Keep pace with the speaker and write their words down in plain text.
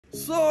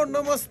So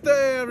नमस्ते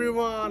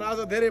everyone. आज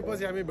धेरै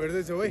पछि हामी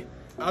भेट्दैछौँ है।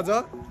 आज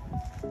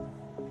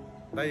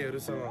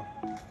दाइहरुसँग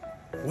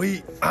we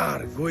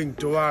are going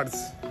towards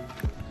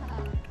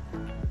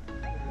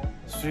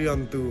Shri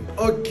Antu.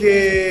 Okay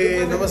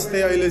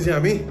नमस्ते। अहिले चाहिँ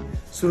हामी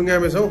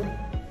सुरुङामा छौँ।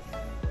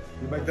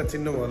 यो बाइक त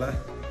चिन्नु होला,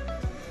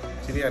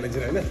 चिनिहालिन्छ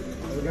हैन।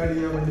 गाडी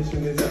यहाँबाट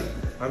निस्किँदैछ।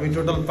 हामी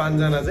टोटल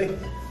 5 जना चाहिँ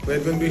we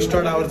are going to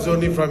start our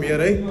journey from here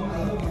है।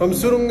 From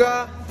Surunga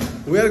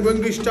we are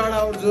going to start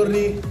our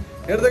journey।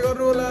 हेर्दै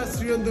गर्नु होला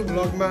श्री अन्तु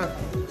भ्लगमा।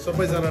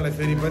 सबैजनालाई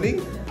फेरि पनि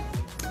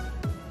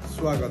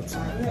स्वागत छ।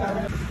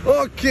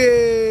 ओके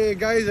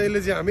गाइज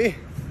अहिले चाहिँ हामी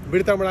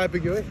बिर्ताबाट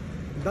आइपुग्यौँ है।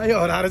 दाइ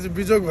हराएर चाहिँ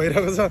बिजोग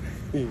भइरहेको छ।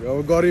 अब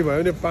गरी भयो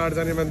भने पाहाड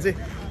जाने मान्छे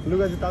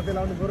लुगा चाहिँ तातै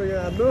लाउनु पर्यो।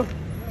 यहाँ हाम्रो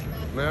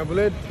नयाँ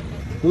बुलेट।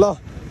 ल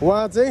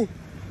उहाँ चाहिँ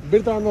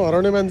बिर्तामा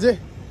हराउने मान्छे।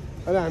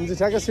 अनि हामी चाहिँ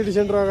ठ्याक्कै सिटी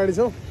सेन्टर अगाडि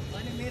छौँ।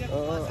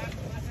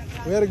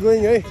 We are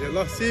going है। ल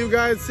see you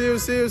guys, see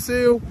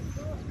you।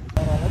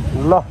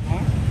 ल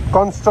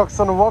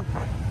कन्स्ट्रक्सन वर्क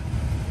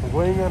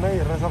गोइङ है।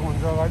 हेर्न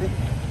सक्नुहुन्छ अगाडि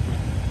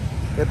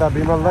यता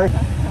बिमल दाइ।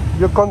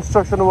 यो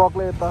कन्स्ट्रक्सन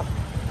वर्कले यता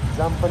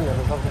जाम पनि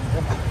हेर्न सक्नुहुन्छ।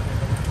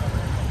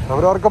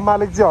 हाम्रो अर्को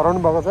मालिक चाहिँ हराउनु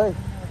भएको छ है।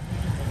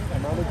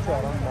 मालिक चाहिँ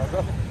हराउनु भएको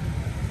छ।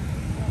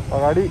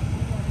 अगाडि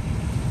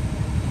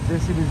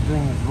JCB is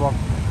doing his work.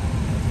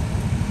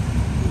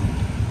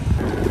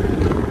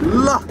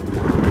 ल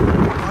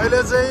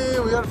अहिले चाहिँ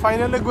we are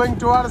finally going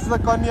towards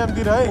the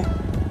कन्यामतिर है।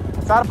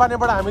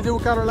 चारपानेबाट हामी चाहिँ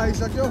उकालो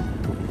लागिसक्यौँ।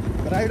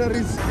 राइडर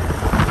इज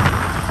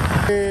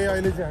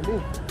अहिले चाहिँ हामी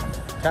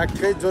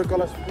ठ्याक्कै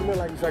जोरकला पुग्न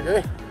लागिसक्यो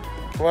है।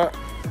 उहाँ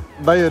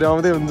दाइहरू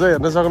आउँदै हुन्छ,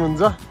 हेर्न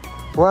सक्नुहुन्छ।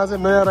 उहाँ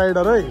चाहिँ नयाँ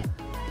राइडर है,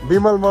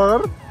 विमल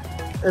मगर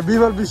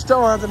विमल विष्ट।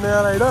 उहाँ चाहिँ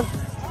नयाँ राइडर।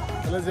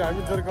 अहिले चाहिँ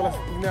हामी जोरकला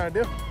पुग्न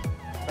आँट्यो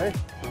है।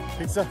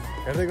 ठिक छ,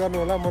 हेर्दै गर्नु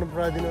होला, मन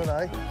पराइदिनु होला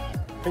है।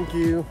 Thank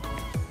you.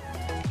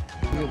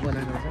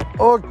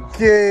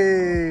 Okay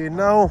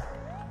now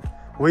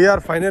we are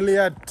finally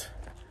at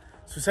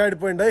suicide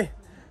point है।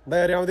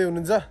 दाइहरू आउँदै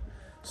हुनुहुन्छ।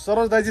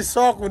 सरोज दाइ चाहिँ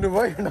सक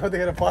हुनुभयो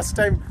नदेखेर। फर्स्ट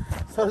टाइम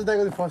सरोज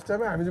दाइको चाहिँ फर्स्ट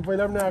टाइम है। हामी चाहिँ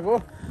पहिला पनि आएको।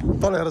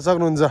 तल हेर्न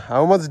सक्नुहुन्छ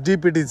how much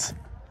deep it is.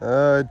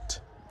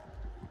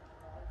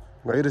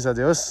 गइरहेछ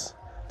चाहिँ होस्।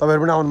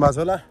 तपाईँहरू पनि आउनु भएको छ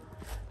होला।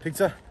 ठिक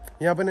छ,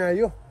 यहाँ पनि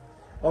आइयो।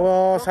 अब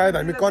सायद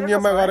हामी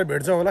कन्याममा गएर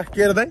भेट्छौँ होला।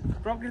 के रे दाइ?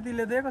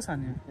 प्रकृतिले दिएको छ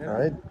नि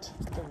है।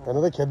 हेर्नु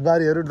त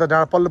खेतबारीहरू त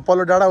डाँडा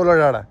पल्लो डाँडा उल्लो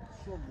डाँडा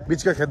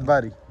बिचको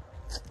खेतबारी।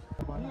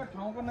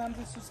 ठाउँको नाम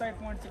चाहिँ सुसाइड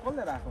पोइन्ट चाहिँ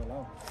कसले राख्यो होला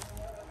हौ?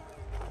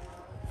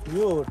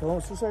 यो ठाउँ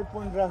सुसाइड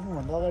पोइन्ट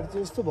राख्नुभन्दा अगाडि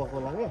चाहिँ यस्तो भएको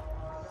होला क्या।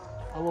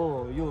 अब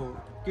यो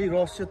केही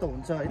रहस्य त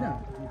हुन्छ होइन।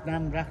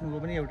 नाम राख्नुको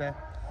पनि एउटा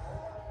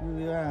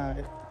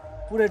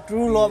पुरै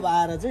ट्रु लभ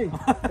आएर चाहिँ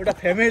एउटा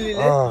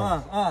फ्यामिलीले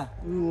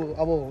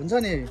अब हुन्छ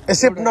नि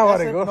एक्सेप्ट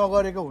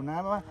नगरेको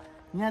हुनामा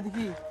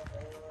यहाँदेखि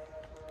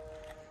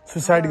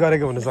सुसाइड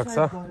गरेको हुनसक्छ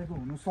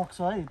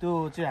है। त्यो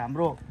चाहिँ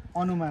हाम्रो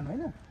अनुमान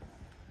होइन।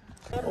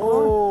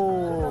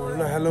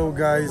 Hello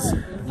guys,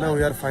 now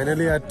we are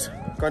finally at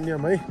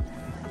Kanyam है।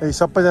 ए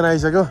सबैजना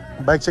आइसक्यो।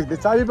 बाइक सेक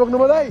चाबी बोक्नु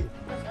भयो दाइ?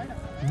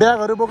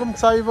 ब्यागहरू बोकौँ,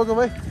 चाबी बोकौँ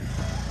है।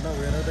 Now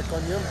we are at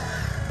Kanyam.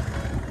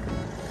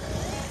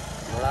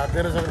 घोडा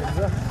दिएर सक्नुहुन्छ।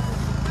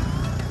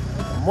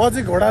 म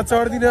चाहिँ घोडा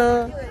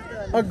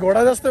चढ्दिनँ।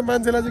 घोडा जस्तै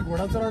मान्छेलाई चाहिँ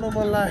घोडा चढाउन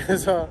मन लागेको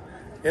छ।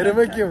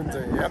 हेरौँ के हुन्छ।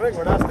 हेर्नै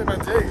घोडा जस्तै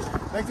मान्छे है।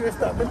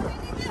 यस्तो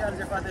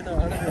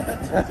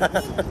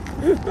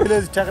अहिले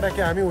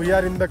ठ्याक्राके हामी we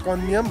are in the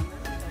Kanyam.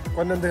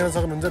 Kanyam देख्न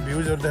सक्नुहुन्छ,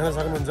 भ्युजहरू देख्न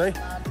सक्नुहुन्छ है।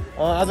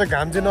 आज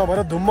घाम चाहिँ नभएर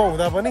धुम्म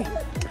हुँदा पनि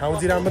ठाउँ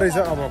चाहिँ राम्रै छ।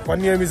 अब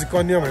कन्याम इज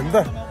कन्याम होइन त।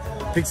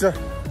 ठिक छ,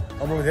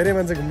 अब धेरै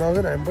मान्छे घुम्न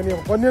आउँदैन। हामी पनि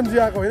अब कन्याम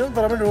चाहिँ आएको होइन,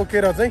 तर पनि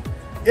रोकेर चाहिँ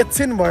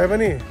एकछिन भए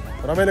पनि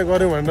रमाइलो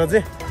गऱ्यौँ भनेर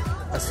चाहिँ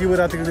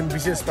शिवरात्रिको दिन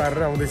विशेष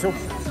पारेर आउँदैछौँ।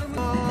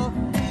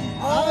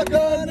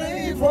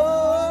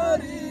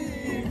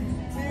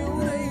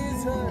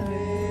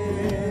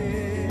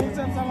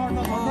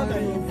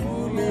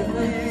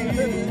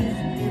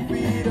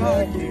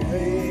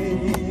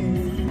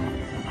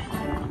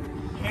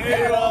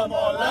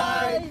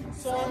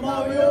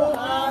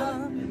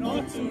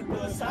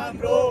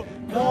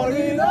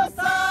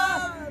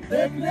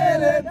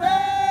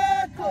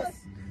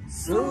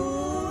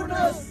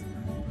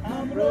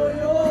 हाम्रो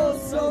यो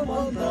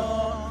सम्बन्ध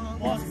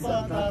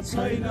मस्ता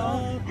छैन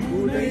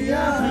कुनै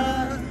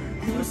यहाँ।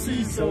 खुसी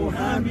छौँ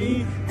हामी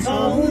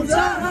छौँ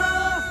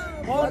जहाँ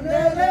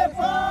भन्नेले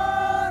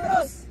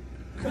फरस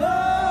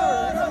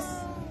खरस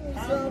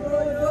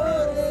हाम्रो यो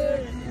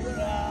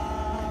कुरा।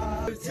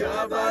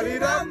 चियाबारी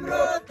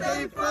राम्रो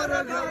त्यही पर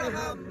घर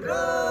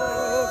हाम्रो।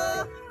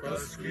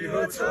 कसकी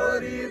हो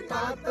छोरी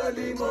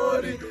पातली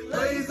मोरी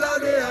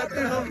लैजाने हात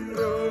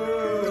हाम्रो।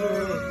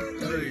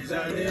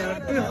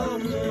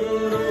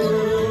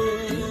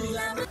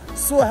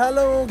 सो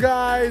हेलो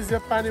गाइज,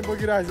 यहाँ पानी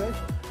बोकिरहेछ है।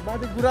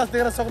 माथि गुराँस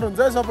देख्न सक्नुहुन्छ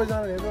है सबैजना।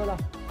 हेर्नु होला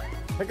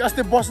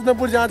अस्ति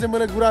बसन्तपुर जहाँ चाहिँ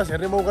मैले गुराँस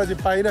हेर्ने मौका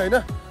चाहिँ पाइनँ होइन।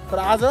 तर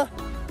आज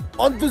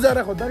अन्तु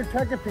जाँदा खोज्दाखेरि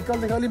ठ्याक्कै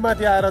फिक्कलदेखि अलिक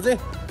माथि आएर चाहिँ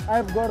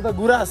आइप गर्दा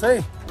गुराँस है।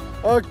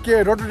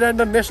 Okay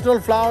rhododendron national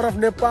flower of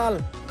Nepal.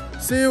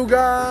 C you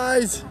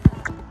guys.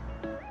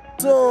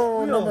 So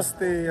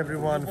namaste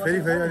everyone.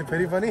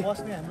 फेरि पनि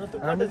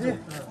हामी चाहिँ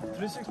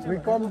we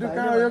come to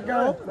कहाँ यो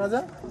कहाँ हो राजा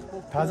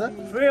थाहा छ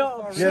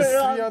yes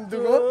श्री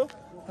अन्तुको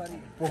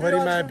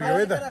पोखरीमा आइपुग्यो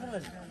है त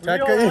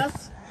ठ्याक्कै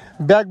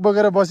ब्याग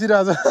बोकेर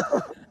बसिरहेछ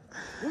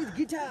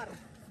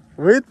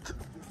with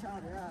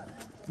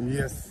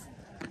yes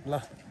ल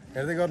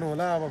हेर्दै गर्नु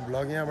होला अब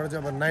भ्लग यहाँबाट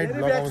चाहिँ अब नाइट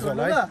भ्लग आउँछ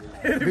होला है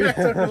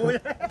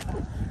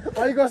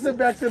अहिले कस्तो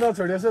ब्याग चाहिँ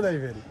नछोडिएछ दाइ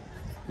फेरि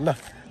ल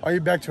अहिले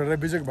ब्याग छोडेर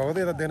बिजोक भएको त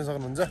यता देख्न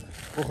सक्नुहुन्छ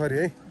पोखरी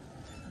है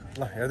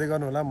ल हेर्दै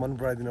गर्नु होला मन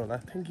पराइदिनु होला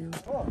थ्याङ्क यू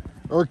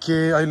ओके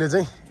अहिले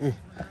चाहिँ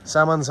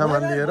सामान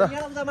लिएर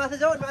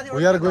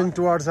we are going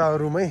towards our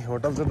room है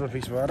होटल चाहिँ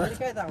फिक्स भएर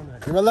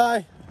हिमल दाइ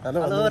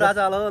हेलो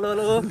राजा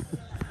hello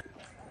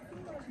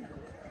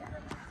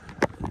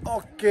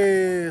okay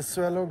so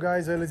hello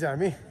guys अहिले चाहिँ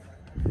हामी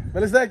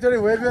Melissa actually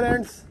wave your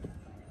hands.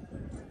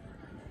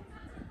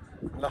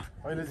 ल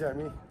अहिले चाहिँ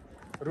हामी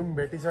रुम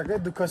भेटिसक्यो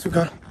दुःख सुख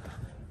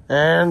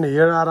and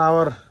here are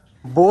our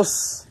boss.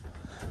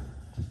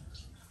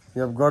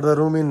 You have got the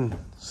room in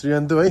Shree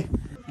Antu है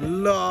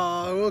ल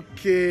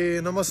ओके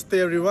नमस्ते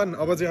एभ्रिवान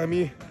अब चाहिँ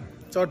हामी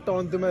चट्ट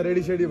अन्तुमा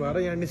रेडी सेडी भएर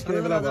यहाँ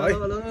निस्किने बेला भयो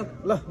है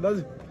ल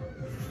दाजु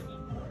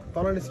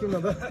तल निस्किउँ न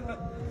त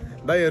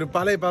दाइहरू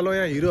पालो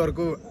यहाँ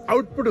हिरोहरूको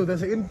आउटपुट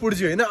हुँदैछ इनपुट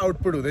चाहिँ होइन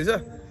आउटपुट हुँदैछ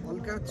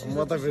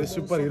म त फेरि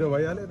सुपर हिरो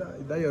भइहालेँ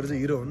दाइहरू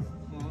चाहिँ हिरो हुन्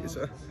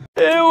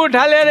ए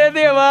उठाले रे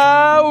देवा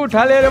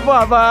उठाले रे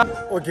बाबा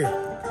ओके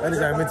अहिले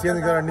चाहिँ हामी चेन्ज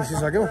गरेर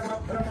निस्किसक्यौँ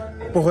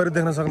पोखरी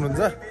देख्न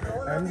सक्नुहुन्छ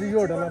हामी चाहिँ यो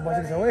होटलमा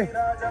बसेको छौँ है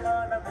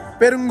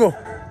पेरुङ्गो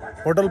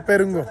होटल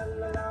पेरुङ्गो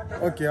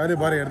ओके अहिले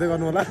भरे हेर्दै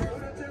गर्नु होला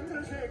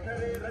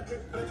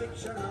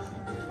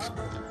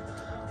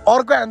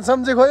अर्को ह्यान्डसम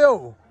चाहिँ खोयो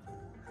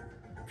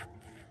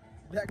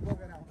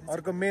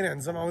अर्को मेन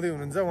ह्यान्डसम आउँदै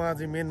हुनुहुन्छ उहाँ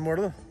चाहिँ मेन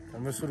मोडल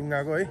हाम्रो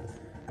सुरुङ्गाको है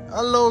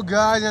hello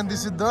guys and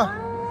this is the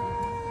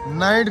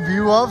night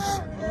view of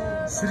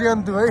Shri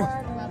अन्तु है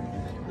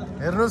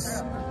हेर्नुहोस्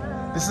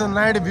this is the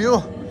night view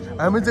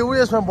हामी चाहिँ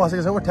उयसमा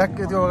बसेको छौँ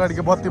ठ्याक्कै त्यो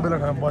अगाडिको बत्ती बेला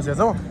ठाउँमा बसेको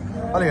छौँ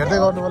अलि हेर्दै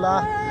गर्नु होला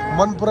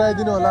मन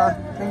पराइदिनु होला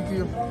thank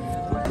you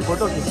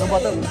photo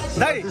खिच्नुबाट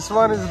this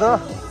one is the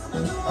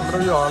हाम्रो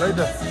यो हल है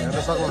त हेर्न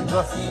सक्नुहुन्छ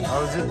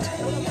हाउस इट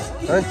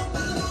है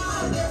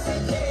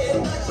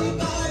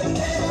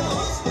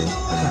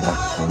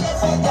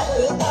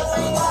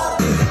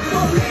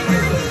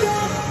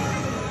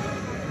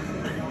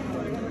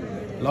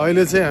ल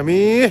अहिले चाहिँ हामी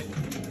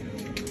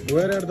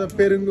वेयर एट द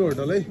पेरुङ्गो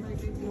होटल है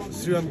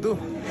श्री अन्तु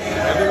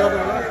हेर्दै गर्नु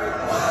होला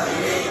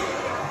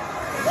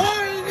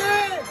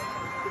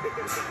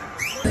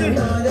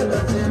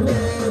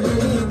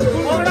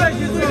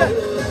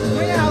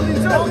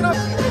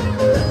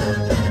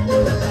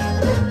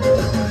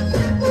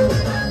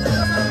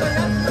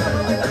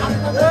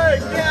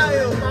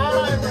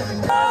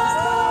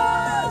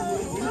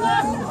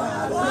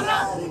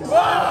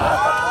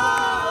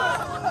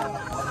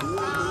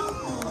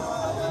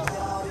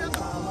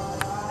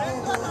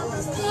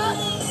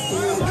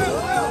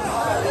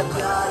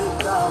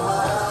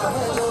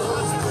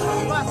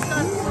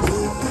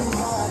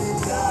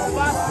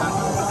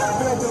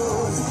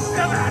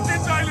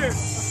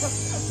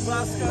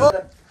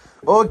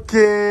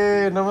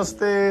ओके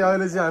नमस्ते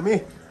अहिले चाहिँ हामी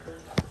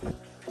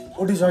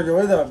उठिसक्यौँ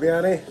है त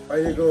बिहानै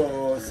अहिलेको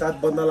 7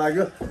 बज्न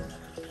लाग्यो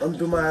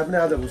अन्तुमा आए पनि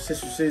आज हुस्से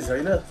सुस्से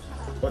छैन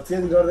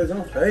चेन्ज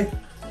गर्दैछौँ है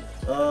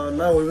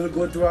now we will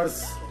go towards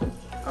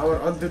our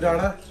अन्तु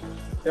डाँडा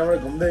त्यहाँबाट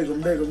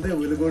घुम्दै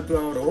will go to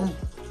our home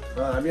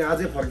हामी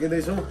आजै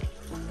फर्किँदैछौँ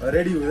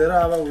रेडी हुँदैन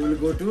अब विल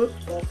गो टु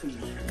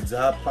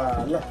झापा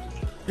ल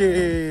के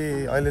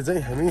अहिले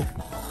चाहिँ हामी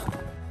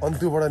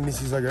अन्तुबाट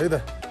निस्किसक्यो है त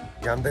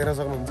घाम देख्न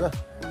सक्नुहुन्छ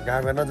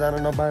घाम हेर्न जान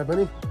नपाए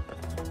पनि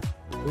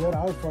we are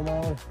out from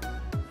our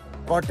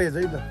cottage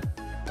है त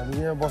हामी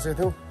यहाँ बसेको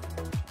थियौँ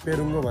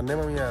पेरुङ्गो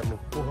भन्नेमा यहाँ हेर्नु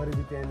पोखरी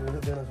चाहिँ त्यहाँनिर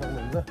देख्न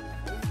सक्नुहुन्छ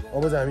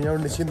अब चाहिँ हामी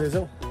यहाँबाट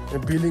निस्किँदैछौँ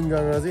बिलिङ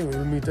गरेर चाहिँ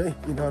विल मिट है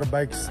in our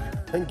bikes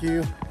thank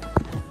you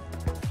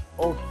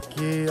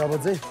okay अब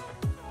चाहिँ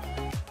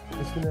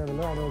निस्किने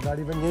बेला अब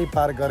गाडी पनि यहीँ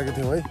पार्क गरेको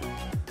थियौँ है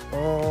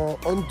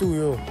अन्तु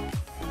यो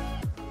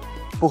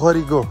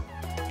पोखरीको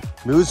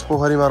भ्युज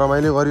पोखरीमा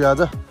रमाइलो गऱ्यो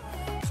आज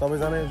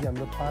सबैजना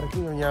हाम्रो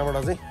पार्किङ यहाँबाट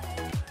चाहिँ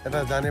यता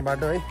जाने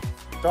बाटो है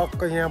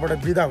टक्क यहाँबाट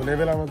बिदा हुने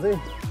बेलामा चाहिँ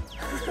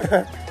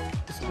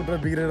स्कुटर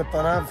बिग्रेर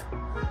तनाव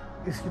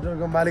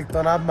स्कुटरको मालिक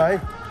तनावमा है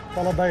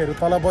तल दाइहरू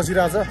तल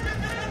बसिरहेछ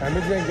हामी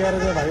चाहिँ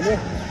ग्यारेजमा भाइले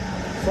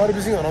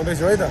सर्भिसिङ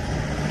हराउँदैछौँ है त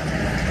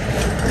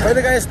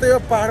कहिले काहीँ यस्तै हो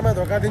पाहाडमा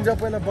धोका दिन्छ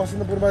पहिला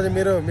बसन्तपुरमा चाहिँ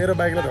मेरो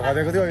बाइकलाई धोका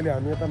दिएको थियो अहिले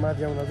हामी यता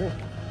माथि आउँदा चाहिँ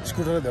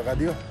स्कुटरले धोका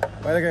दियो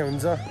कहिले काहीँ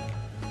हुन्छ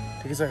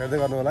ठिकै छ हेर्दै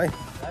गर्नु होला है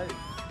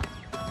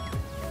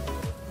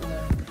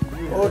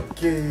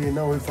ओके न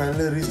वी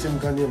फाइनली रिच इन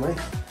कन्यम है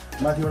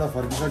माथिबाट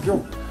फर्किसक्यौँ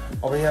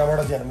अब यहाँबाट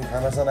चाहिँ हामी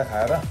खानासाना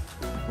खाएर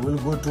will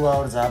go to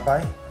our Jhapa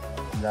है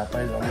झापा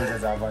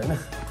जमिन्छ झापा होइन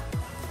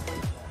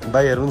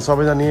दाइहरू पनि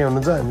सबैजना यहीँ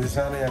हुनुहुन्छ हामी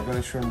सानो यहाँको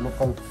रेस्टुरेन्ट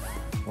लोकल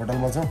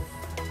होटलमा छौँ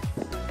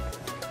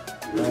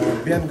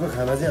बिहानको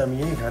खाना चाहिँ हामी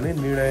यहीँ खाने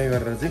निर्णय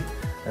गरेर चाहिँ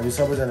हामी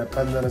सबैजना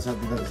 5जना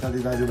साथी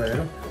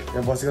दाजुभाइहरू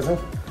यहाँ बसेका छौँ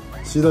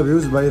सिधा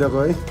भ्युज बाहिरको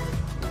है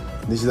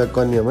दिस इज द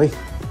कन्याम है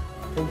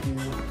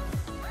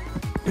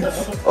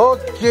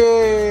ओके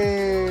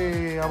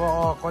अब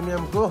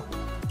कन्यामको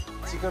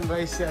चिकन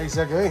राइस चाहिँ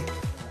आइसक्यो है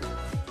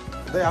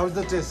दाइ हाउज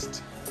द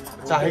टेस्ट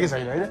चाहेकै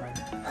छैन होइन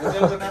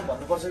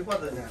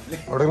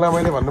होटललाई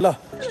मैले भन्नु ल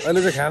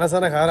अहिले चाहिँ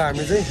खानासाना खाएर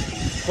हामी चाहिँ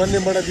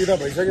कन्यामबाट दिँदा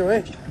भइसक्यौँ है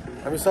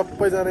हामी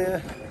सबैजना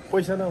यहाँ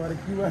पैसा नभएर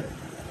किमा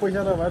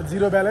पैसा नभएर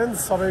जिरो ब्यालेन्स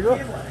सबैको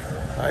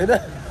होइन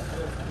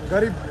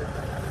गरिब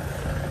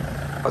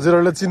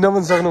हजुरहरूले चिन्न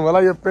पनि सक्नु होला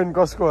यो पेन्ट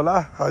कसको होला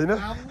होइन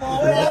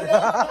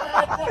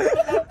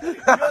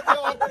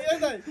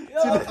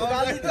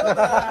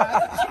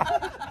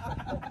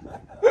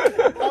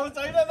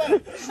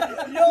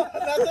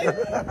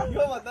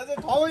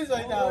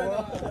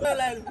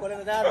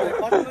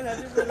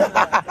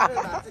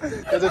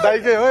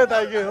दाइकै हो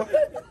दाइकै हो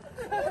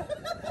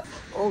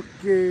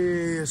ओके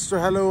सो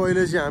हेलो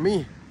अहिले चाहिँ हामी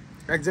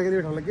एक्ज्याक्टली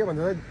यो ठाउँलाई के भन्छ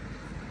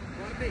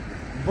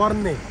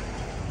बर्ने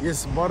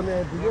यस बर्ने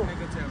आइपुग्यो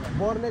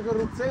बर्नेको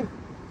रुख चाहिँ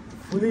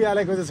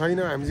फुलिहालेको चाहिँ छैन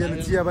हामी चाहिँ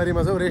अहिले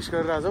चियाबारीमा छौँ रेस्ट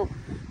गरिरहेको छौँ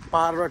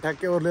पाहाडबाट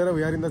ठ्याक्कै ओर्लेर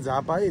उयारिँदा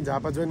झापा है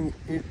झापा चाहिँ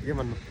के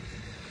भन्नु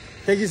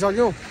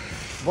टेकिसक्यौँ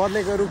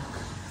बर्नेको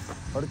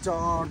रुखहरू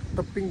चट्ट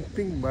पिङ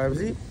पिङ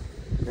भएपछि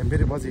हामी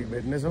फेरि पछि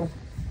भेट्नेछौँ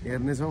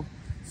हेर्नेछौँ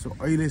सो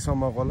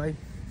अहिलेसम्मकोलाई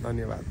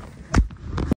धन्यवाद